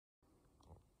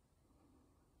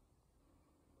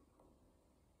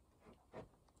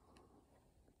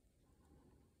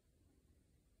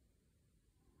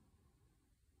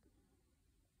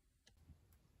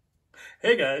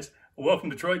Hey guys, welcome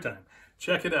to Troy Time.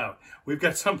 Check it out. We've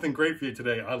got something great for you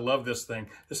today. I love this thing.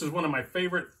 This is one of my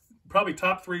favorite, probably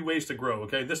top 3 ways to grow,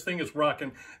 okay? This thing is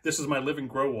rocking. This is my living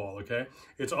grow wall, okay?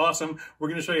 It's awesome. We're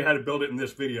going to show you how to build it in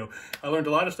this video. I learned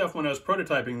a lot of stuff when I was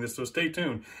prototyping this, so stay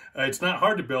tuned. It's not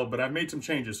hard to build, but I've made some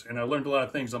changes, and I learned a lot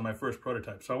of things on my first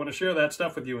prototype. So I want to share that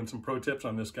stuff with you and some pro tips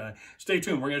on this guy. Stay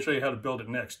tuned. We're going to show you how to build it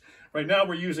next. Right now,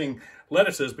 we're using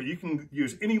lettuces, but you can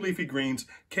use any leafy greens,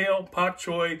 kale, pak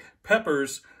choi,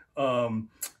 peppers. I'm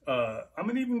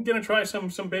even gonna try some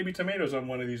baby tomatoes on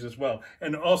one of these as well,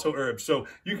 and also herbs. So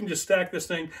you can just stack this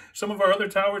thing. Some of our other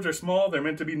towers are small; they're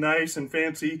meant to be nice and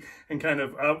fancy and kind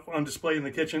of out on display in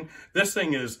the kitchen. This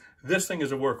thing is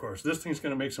a workhorse. This thing's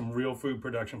gonna make some real food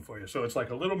production for you. So it's like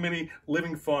a little mini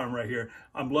living farm right here.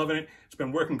 I'm loving it. It's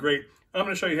been working great. I'm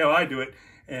gonna show you how I do it,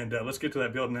 and let's get to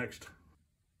that build next.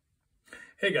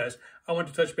 Hey guys, I want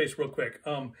to touch base real quick.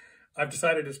 I've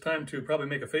decided it's time to probably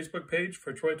make a Facebook page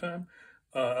for Troy Time.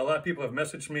 A lot of people have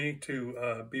messaged me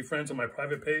to be friends on my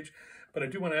private page, but I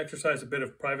do want to exercise a bit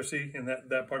of privacy in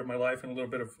that part of my life and a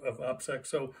little bit of OPSEC.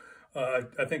 So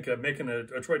I think making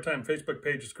a Troy Time Facebook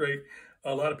page is great.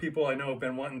 A lot of people I know have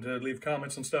been wanting to leave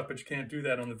comments and stuff, but you can't do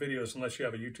that on the videos unless you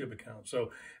have a YouTube account.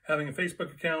 So having a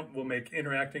Facebook account will make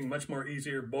interacting much more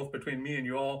easier, both between me and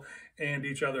you all and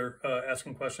each other,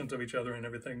 asking questions of each other and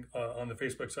everything on the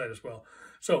Facebook site as well.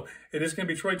 So it is going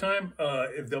to be Troy Time.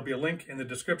 There'll be a link in the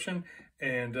description.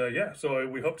 And yeah, so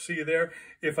we hope to see you there.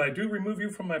 If I do remove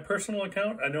you from my personal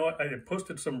account, I know I had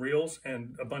posted some reels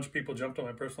and a bunch of people jumped on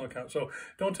my personal account. So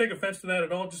don't take offense to that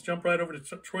at all. Just jump right over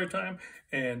to Troy Time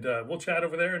and we'll chat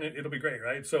over there and it'll be great,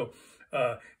 right? So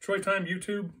Troy Time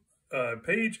YouTube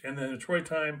page and then the Troy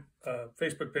Time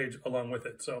Facebook page along with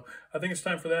it. So I think it's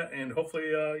time for that, and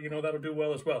hopefully that'll do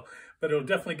well as well. But it'll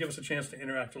definitely give us a chance to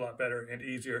interact a lot better and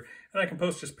easier. And I can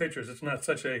post just pictures. It's not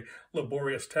such a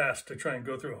laborious task to try and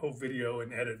go through a whole video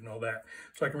and edit and all that.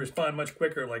 So I can respond much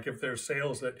quicker, like if there's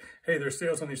sales that, hey, there's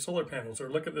sales on these solar panels,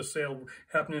 or look at this sale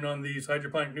happening on these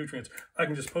hydroponic nutrients. I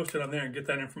can just post it on there and get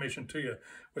that information to you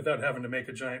without having to make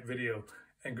a giant video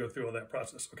and go through all that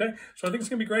process, okay? So I think it's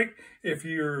gonna be great. If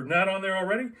you're not on there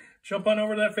already, jump on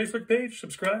over to that Facebook page,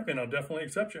 subscribe, and I'll definitely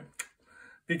accept you.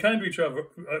 Be kind to each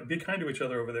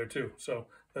other over there too. So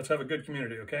let's have a good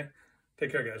community, okay?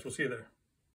 Take care, guys. We'll see you there.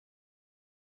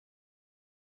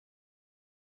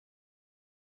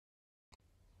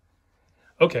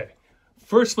 Okay,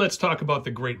 first let's talk about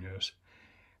the great news.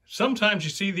 Sometimes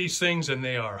you see these things and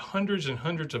they are hundreds and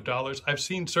hundreds of dollars. I've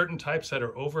seen certain types that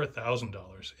are over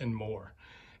 $1,000 and more.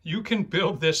 You can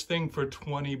build this thing for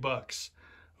 20 bucks,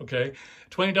 okay?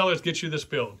 $20 gets you this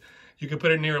build. You can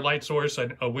put it near a light source,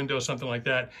 a window, something like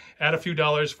that. Add a few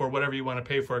dollars for whatever you want to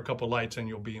pay for a couple lights and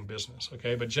you'll be in business,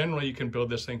 okay? But generally you can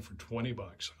build this thing for 20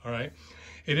 bucks, all right?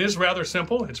 It is rather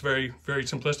simple. It's very, very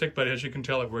simplistic, but as you can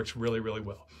tell, it works really, really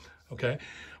well, okay?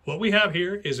 What we have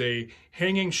here is a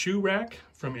hanging shoe rack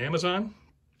from Amazon.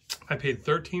 I paid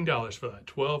 $13 for that,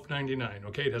 $12.99,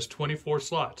 okay? It has 24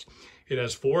 slots. It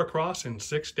has 4 across and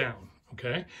 6 down,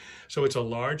 okay? So it's a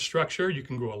large structure. You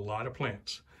can grow a lot of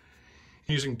plants.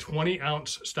 Using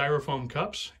 20-ounce styrofoam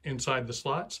cups inside the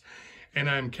slots, and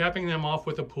I'm capping them off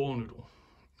with a pool noodle,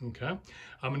 okay?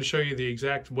 I'm going to show you the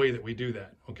exact way that we do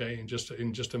that, okay, in just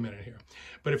a minute here.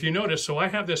 But if you notice, so I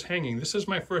have this hanging. This is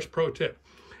my first pro tip.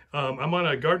 I'm on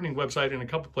a gardening website in a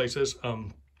couple places,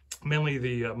 mainly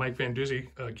the Mike Van Duzy,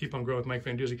 Keep on Grow with Mike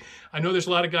Van Duzy. I know there's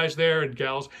a lot of guys there and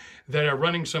gals that are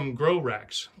running some grow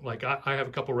racks. Like I have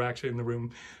a couple racks in the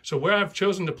room. So where I've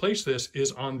chosen to place this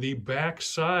is on the back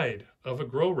side of a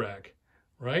grow rack,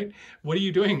 right? What are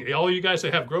you doing? All you guys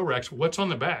that have grow racks, what's on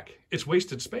the back? It's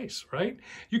wasted space, right?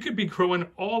 You could be growing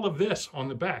all of this on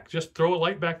the back. Just throw a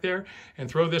light back there and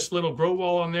throw this little grow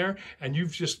wall on there and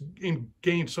you've just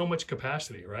gained so much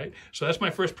capacity, right? So that's my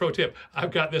first pro tip.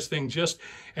 I've got this thing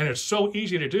and it's so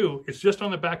easy to do. It's just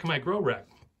on the back of my grow rack.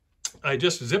 I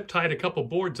just zip tied a couple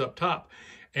boards up top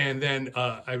and then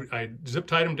I zip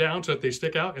tied them down so that they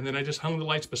stick out, and then I just hung the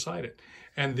lights beside it.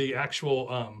 And the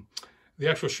actual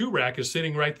shoe rack is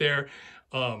sitting right there,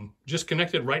 just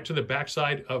connected right to the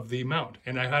backside of the mount.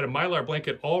 And I had a Mylar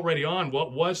blanket already on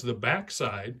what was the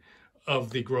backside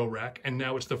of the grow rack, and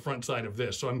now it's the front side of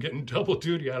this. So I'm getting double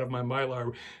duty out of my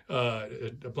Mylar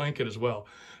blanket as well.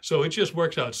 So it just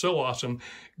works out so awesome.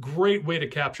 Great way to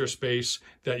capture space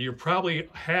that you probably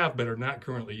have but are not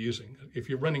currently using. If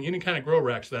you're running any kind of grow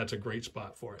racks, that's a great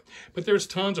spot for it. But there's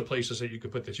tons of places that you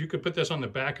could put this. You could put this on the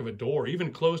back of a door,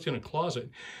 even closed in a closet.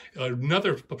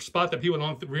 Another spot that people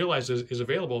don't realize is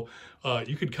available,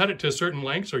 you could cut it to certain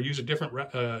lengths or use a different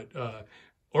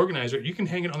organizer. You can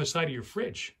hang it on the side of your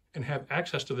fridge. and have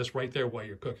access to this right there while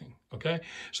you're cooking, okay?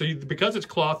 So because it's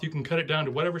cloth, you can cut it down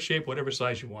to whatever shape, whatever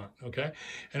size you want, okay?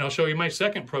 And I'll show you my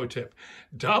second pro tip.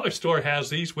 Dollar Store has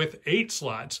these with 8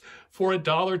 slots for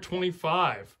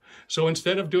 $1.25. So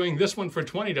instead of doing this one for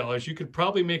 $20, you could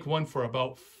probably make one for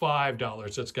about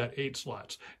 $5 that's got 8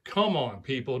 slots. Come on,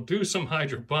 people, do some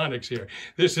hydroponics here.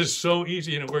 This is so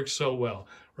easy and it works so well,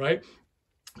 right?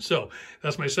 So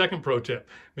that's my second pro tip.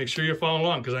 Make sure you're following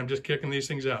along because I'm just kicking these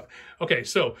things out. Okay,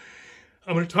 so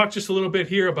I'm going to talk just a little bit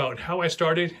here about how I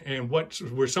started and what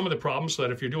were some of the problems so that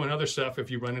if you're doing other stuff,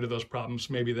 if you run into those problems,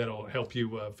 maybe that'll help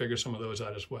you figure some of those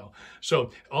out as well.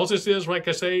 So all this is, like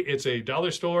I say, it's a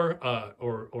dollar store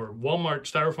or Walmart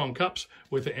styrofoam cups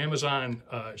with the Amazon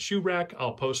shoe rack.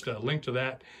 I'll post a link to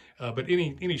that, but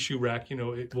any shoe rack, you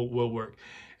know, it will work.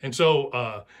 And so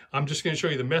I'm just going to show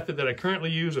you the method that I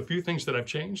currently use, a few things that I've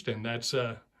changed, and that's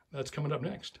coming up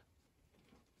next.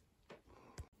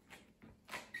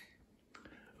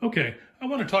 Okay, I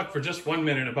want to talk for just 1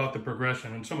 minute about the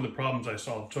progression and some of the problems I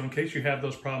solved. So in case you have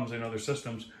those problems in other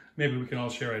systems, maybe we can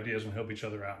all share ideas and help each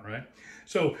other out, right?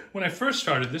 So when I first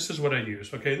started, this is what I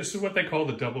used, okay? This is what they call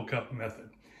the double cup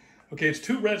method. Okay, it's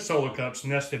 2 red solo cups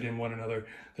nested in one another.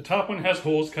 The top one has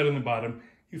holes cut in the bottom.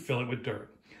 You fill it with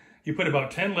dirt. You put about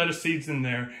 10 lettuce seeds in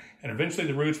there, and eventually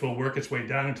the roots will work its way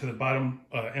down into the bottom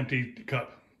empty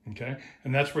cup. Okay,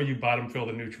 and that's where you bottom fill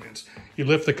the nutrients. You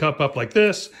lift the cup up like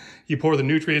this, you pour the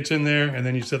nutrients in there, and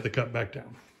then you set the cup back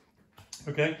down.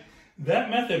 Okay,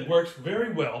 that method works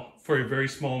very well for a very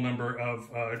small number of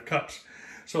cups.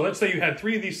 So let's say you had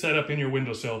 3 of these set up in your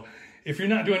windowsill. If you're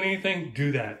not doing anything,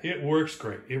 do that. It works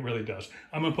great. It really does.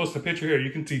 I'm going to post a picture here. You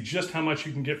can see just how much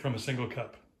you can get from a single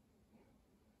cup.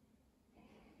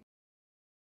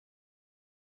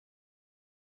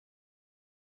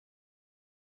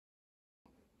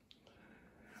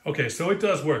 Okay, so it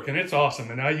does work, and it's awesome,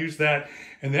 and I use that,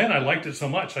 and then I liked it so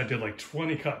much, I did like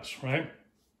 20 cups, right?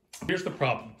 Here's the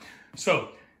problem. So,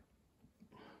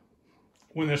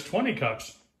 when there's 20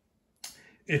 cups,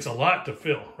 it's a lot to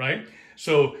fill, right?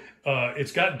 So,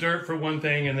 it's got dirt for one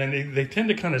thing, and then they tend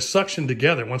to kind of suction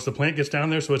together once the plant gets down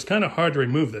there, so it's kind of hard to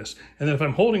remove this. And then if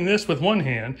I'm holding this with one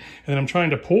hand, and then I'm trying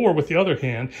to pour with the other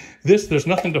hand, there's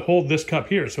nothing to hold this cup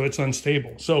here, so it's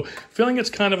unstable. So filling it's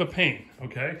kind of a pain,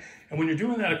 okay? And when you're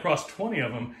doing that across 20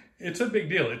 of them, it's a big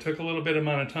deal. It took a little bit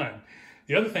amount of time.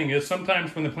 The other thing is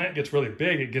sometimes when the plant gets really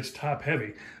big, it gets top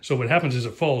heavy. So what happens is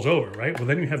it falls over, right? Well,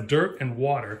 then you have dirt and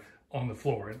water on the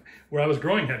floor. And where I was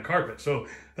growing had carpet, so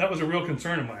that was a real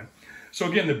concern of mine. So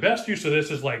again, the best use of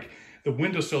this is like the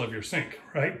windowsill of your sink,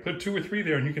 right? Put 2 or 3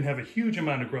 there and you can have a huge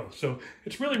amount of growth. So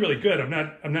it's really, really good. I'm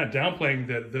not downplaying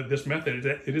this method.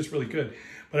 It is really good,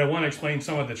 but I want to explain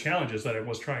some of the challenges that I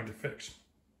was trying to fix.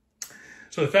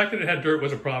 So the fact that it had dirt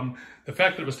was a problem. The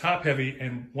fact that it was top heavy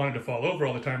and wanted to fall over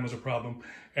all the time was a problem.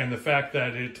 And the fact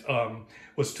that it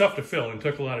was tough to fill and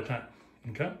took a lot of time.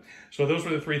 Okay, so those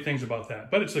were the 3 things about that,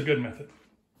 but it's a good method,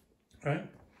 right?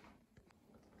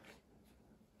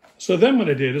 So then what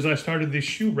I did is I started the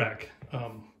shoe rack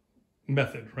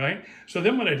method, right? So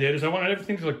then what I did is I wanted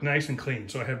everything to look nice and clean.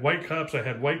 So I had white cups, I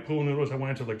had white pool noodles, I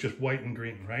wanted to look just white and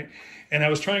green, right? And I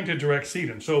was trying to direct seed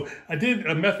them. So I did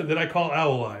a method that I call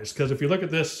owl eyes, because if you look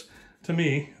at this, to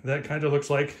me, that kind of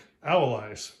looks like owl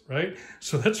eyes, right?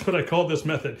 So that's what I called this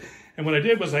method. And what I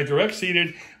did was I direct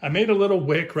seeded, I made a little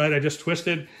wick, right? I just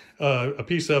twisted a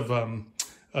piece of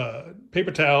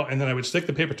paper towel, and then I would stick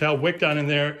the paper towel wick down in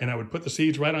there, and I would put the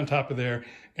seeds right on top of there,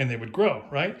 and they would grow,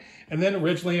 right? And then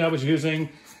originally I was using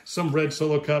some red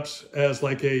solo cups as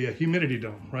like a humidity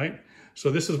dome, right? So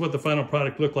this is what the final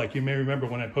product looked like. You may remember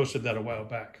when I posted that a while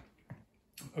back.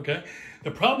 Okay,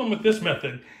 the problem with this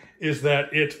method is that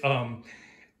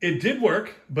it did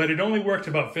work, but it only worked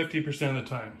about 50% of the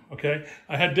time, okay?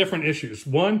 I had different issues.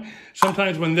 One,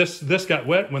 sometimes when this got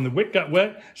wet, when the wick got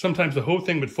wet, sometimes the whole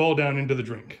thing would fall down into the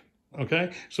drink,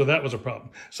 okay? So that was a problem.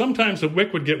 Sometimes the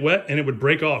wick would get wet and it would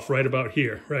break off right about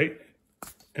here, right?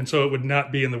 And so it would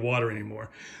not be in the water anymore.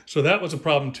 So that was a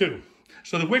problem too.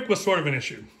 So the wick was sort of an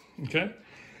issue, okay?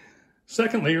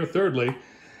 Secondly, or thirdly,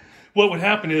 what would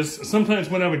happen is sometimes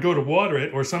when I would go to water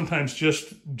it, or sometimes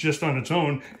just on its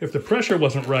own, if the pressure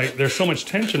wasn't right, there's so much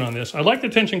tension on this. I like the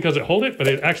tension because it holds it, but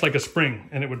it acts like a spring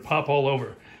and it would pop all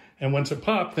over. And once it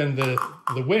popped, then the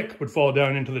wick would fall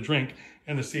down into the drink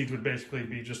and the seeds would basically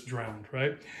be just drowned,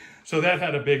 right? So that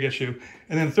had a big issue.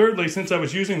 And then thirdly, since I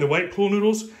was using the white pool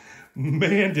noodles,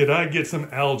 man, did I get some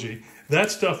algae. That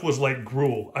stuff was like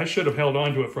gruel. I should have held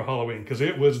on to it for Halloween because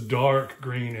it was dark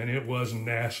green and it was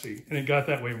nasty. And it got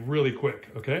that way really quick,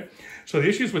 okay? So the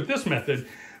issues with this method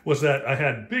was that I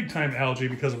had big time algae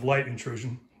because of light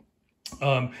intrusion.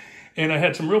 And I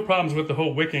had some real problems with the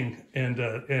whole wicking, and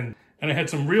I had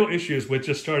some real issues with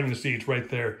just starting the seeds right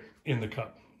there in the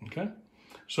cup, okay?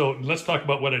 So let's talk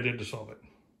about what I did to solve it.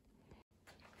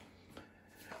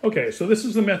 Okay, so this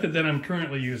is the method that I'm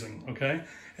currently using, okay?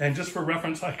 And just for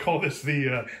reference, I call this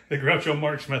the Groucho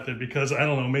Marx method because, I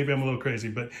don't know, maybe I'm a little crazy,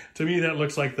 but to me that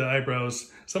looks like the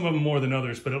eyebrows, some of them more than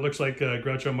others, but it looks like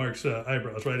Groucho Marx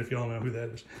eyebrows, right, if you all know who that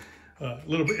is.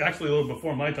 Actually a little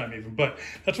before my time even, but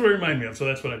that's what it reminded me of, so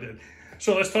that's what I did.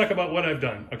 So let's talk about what I've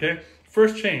done, okay?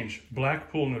 First change,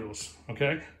 black pool noodles,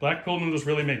 okay? Black pool noodles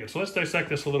really make it. So let's dissect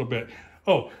this a little bit.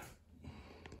 Oh,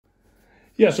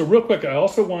 yeah, so real quick, I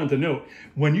also wanted to note,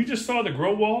 when you just saw the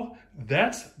grow wall,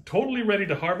 that's totally ready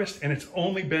to harvest, and it's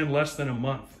only been less than a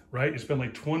month, right? It's been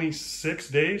like 26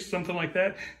 days, something like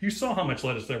that. You saw how much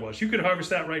lettuce there was. You could harvest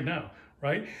that right now,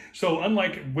 right? So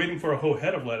unlike waiting for a whole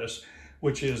head of lettuce,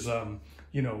 which is,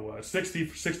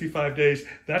 65 days,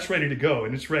 that's ready to go,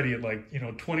 and it's ready at like,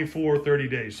 24, 30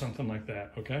 days, something like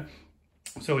that, okay?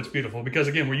 So it's beautiful because,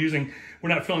 again, we're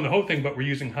not filling the whole thing, but we're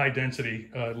using high density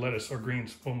lettuce or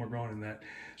greens when we're growing in that.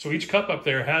 So each cup up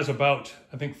there has about,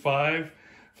 I think, 5,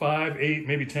 8,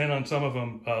 maybe 10 on some of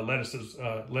them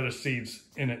lettuce seeds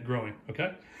in it growing,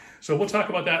 okay? So we'll talk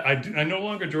about that. I no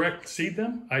longer direct seed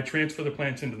them. I transfer the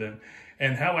plants into them.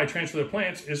 And how I transfer the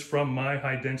plants is from my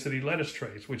high density lettuce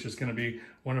trays, which is going to be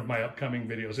one of my upcoming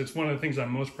videos. It's one of the things I'm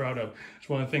most proud of. It's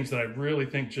one of the things that I really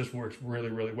think just works really,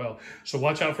 really well. So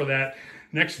watch out for that.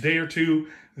 Next day or two,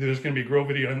 there's going to be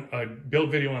a build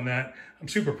video on that. I'm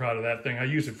super proud of that thing. I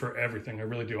use it for everything. I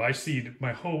really do. I seed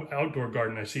my whole outdoor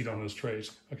garden. I seed on those trays.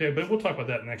 Okay, but we'll talk about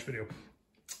that in the next video.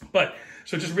 But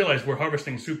so just realize we're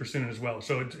harvesting super soon as well.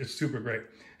 So it's super great.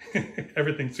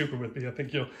 Everything's super with me. I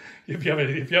think if you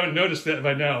haven't noticed that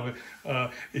by now,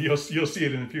 you'll see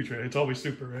it in the future. It's always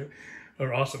super, right?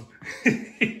 Or awesome.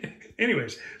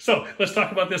 Anyways, so let's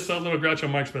talk about this little Groucho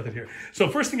Marx method here. So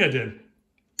first thing I did,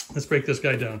 let's break this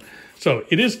guy down. So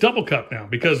it is double cup now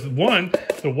because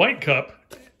the white cup,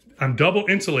 I'm double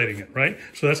insulating it, right?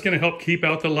 So that's going to help keep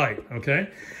out the light,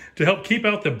 okay? To help keep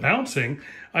out the bouncing,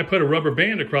 I put a rubber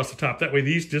band across the top. That way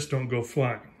these just don't go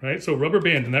flying, right? So rubber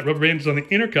band, and that rubber band is on the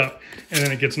inner cup, and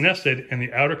then it gets nested, and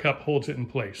the outer cup holds it in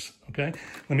place, okay?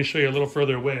 Let me show you a little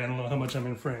further away. I don't know how much I'm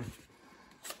in frame.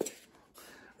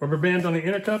 Rubber band on the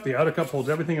inner cup, the outer cup holds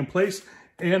everything in place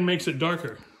and makes it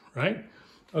darker, right?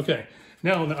 Okay,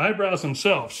 now the eyebrows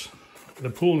themselves, the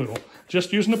pool noodle,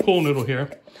 just using the pool noodle here,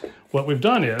 what we've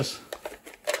done is,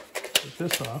 take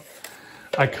this off,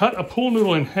 I cut a pool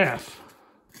noodle in half,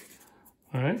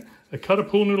 all right? I cut a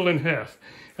pool noodle in half,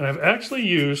 and I've actually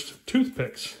used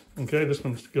toothpicks, okay? This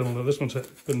one's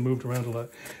been moved around a lot,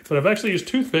 but I've actually used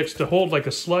toothpicks to hold like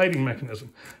a sliding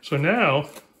mechanism. So now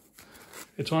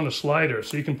it's on a slider,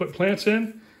 so you can put plants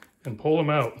in and pull them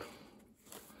out,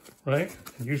 right?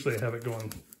 And usually I have it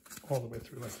going all the way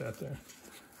through like that there.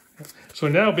 So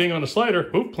now being on the slider,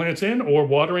 boop, plants in or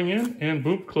watering in, and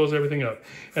boop, close everything up.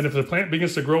 And if the plant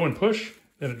begins to grow and push,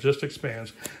 then it just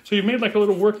expands. So you've made like a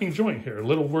little working joint here, a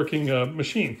little working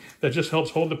machine that just helps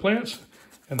hold the plants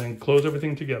and then close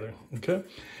everything together, okay?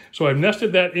 So I've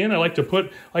nested that in. I like to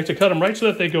cut them right so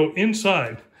that they go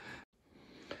inside.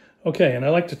 Okay, and I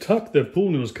like to tuck the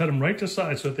pool noodles, cut them right to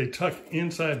size so that they tuck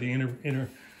inside the inner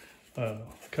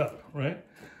cup, right?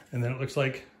 And then it looks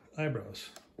like eyebrows.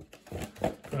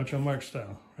 Groucho Marx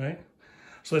style, right?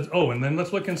 So and then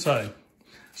let's look inside.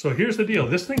 So here's the deal.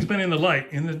 This thing's been in the light,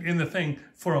 in the thing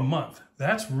for a month.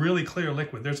 That's really clear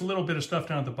liquid. There's a little bit of stuff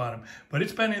down at the bottom, but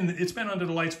it's been under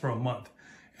the lights for a month,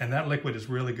 and that liquid is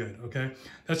really good, okay?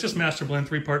 That's just Master Blend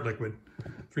 3-part liquid,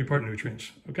 3-part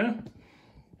nutrients, okay?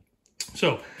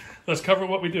 So let's cover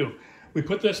what we do. We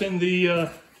put this in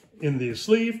the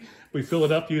sleeve. We fill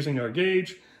it up using our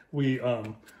gauge. We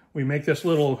make this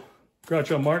little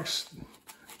Groucho Marx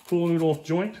pool noodle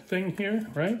joint thing here,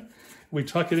 right? We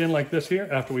tuck it in like this here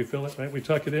after we fill it, right? We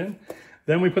tuck it in.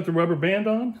 Then we put the rubber band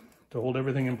on to hold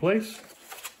everything in place.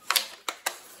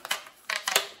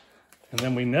 And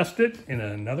then we nest it in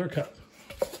another cup.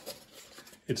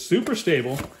 It's super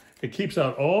stable. It keeps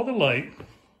out all the light.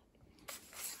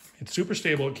 It's super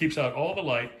stable. It keeps out all the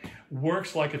light.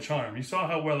 Works like a charm. You saw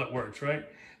how well it works, right?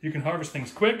 You can harvest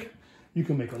things quick. You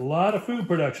can make a lot of food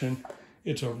production.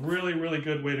 It's a really, really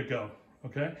good way to go,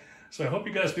 okay? So I hope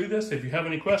you guys do this. If you have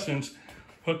any questions,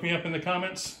 hook me up in the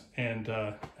comments and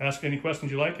ask any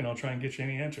questions you like, and I'll try and get you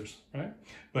any answers, right?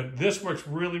 But this works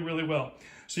really, really well.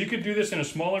 So you could do this in a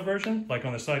smaller version, like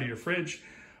on the side of your fridge.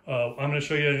 I'm going to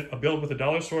show you a build with a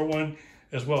dollar store one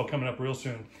as well coming up real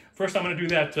soon. First, I'm going to do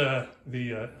that,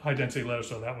 the high density lettuce,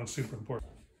 so that one's super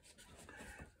important.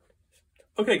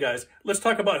 Okay, guys, let's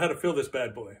talk about how to fill this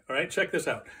bad boy. All right, check this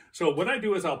out. So what I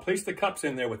do is I'll place the cups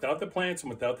in there without the plants and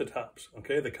without the tops.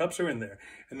 Okay, the cups are in there.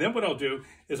 And then what I'll do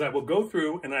is I will go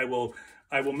through and I will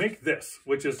make this,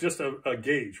 which is just a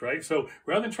gauge, right? So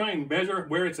rather than try and measure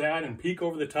where it's at and peek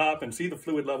over the top and see the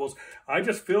fluid levels, I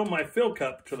just fill my fill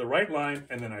cup to the right line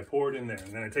and then I pour it in there.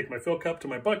 And then I take my fill cup to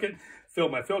my bucket, fill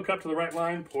my fill cup to the right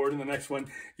line, pour it in the next one.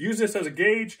 Use this as a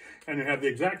gauge and you have the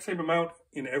exact same amount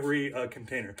in every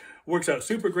container. Works out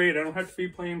super great. I don't have to be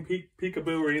playing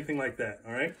peekaboo or anything like that,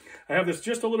 all right? I have this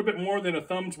just a little bit more than a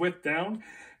thumb's width down.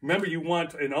 Remember, you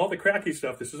want, in all the cracky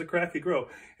stuff, this is a cracky grow,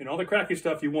 in all the cracky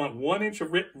stuff, you want 1 inch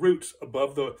of roots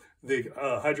above the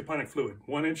hydroponic fluid.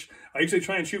 1 inch. I usually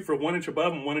try and shoot for 1 inch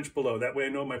above and 1 inch below. That way I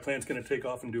know my plant's going to take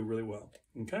off and do really well,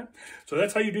 okay? So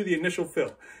that's how you do the initial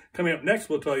fill. Coming up next,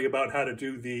 we'll tell you about how to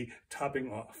do the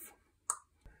topping off.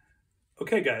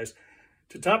 Okay, guys.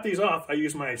 To top these off, I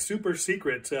use my super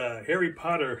secret Harry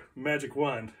Potter magic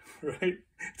wand, right?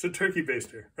 It's a turkey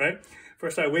baster, right?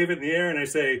 First I wave it in the air and I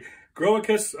say,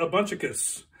 Growicus a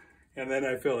bunchicus, and then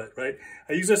I fill it, right?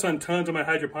 I use this on tons of my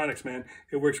hydroponics, man.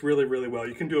 It works really, really well.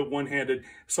 You can do it one-handed.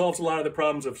 Solves a lot of the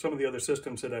problems of some of the other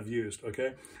systems that I've used,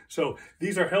 okay? So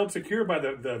these are held secure by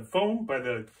the foam, by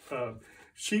the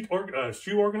shoe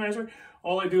organizer.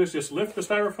 All I do is just lift the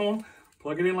styrofoam,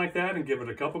 plug it in like that, and give it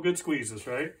a couple good squeezes,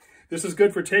 right? This is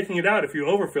good for taking it out if you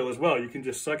overfill as well. You can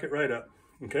just suck it right up,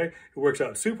 okay? It works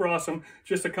out super awesome.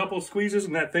 Just a couple of squeezes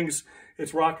and that thing's,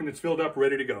 it's rocking, it's filled up,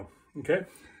 ready to go, okay?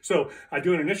 So I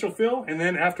do an initial fill, and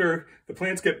then after the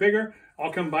plants get bigger,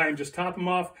 I'll come by and just top them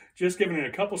off, just giving it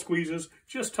a couple squeezes,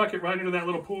 just tuck it right into that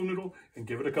little pool noodle and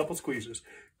give it a couple squeezes.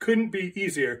 Couldn't be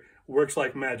easier, works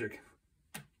like magic.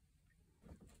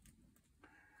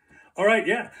 All right,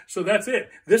 yeah, so that's it.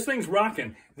 This thing's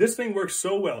rocking. This thing works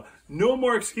so well. No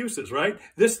more excuses, right?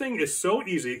 This thing is so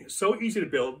easy to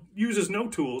build, uses no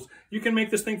tools. You can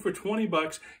make this thing for 20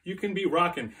 bucks. You can be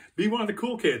rocking. Be one of the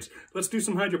cool kids. Let's do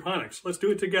some hydroponics. Let's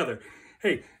do it together.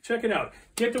 Hey, check it out.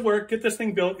 Get to work, get this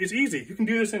thing built. It's easy. You can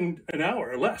do this in an hour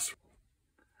or less.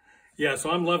 Yeah,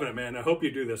 so I'm loving it, man. I hope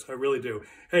you do this. I really do.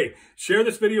 Hey, share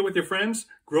this video with your friends.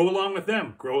 Grow along with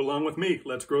them. Grow along with me.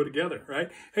 Let's grow together,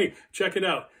 right? Hey, check it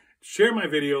out. Share my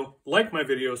video, like my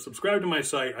video, subscribe to my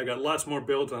site. I got lots more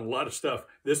builds on a lot of stuff.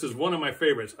 This is one of my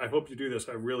favorites. I hope you do this.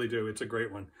 I really do. It's a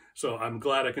great one. So I'm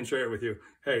glad I can share it with you.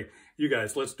 Hey, you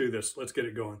guys, let's do this. Let's get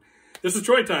it going. This is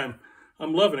Troy time.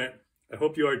 I'm loving it. I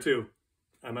hope you are too.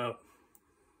 I'm out.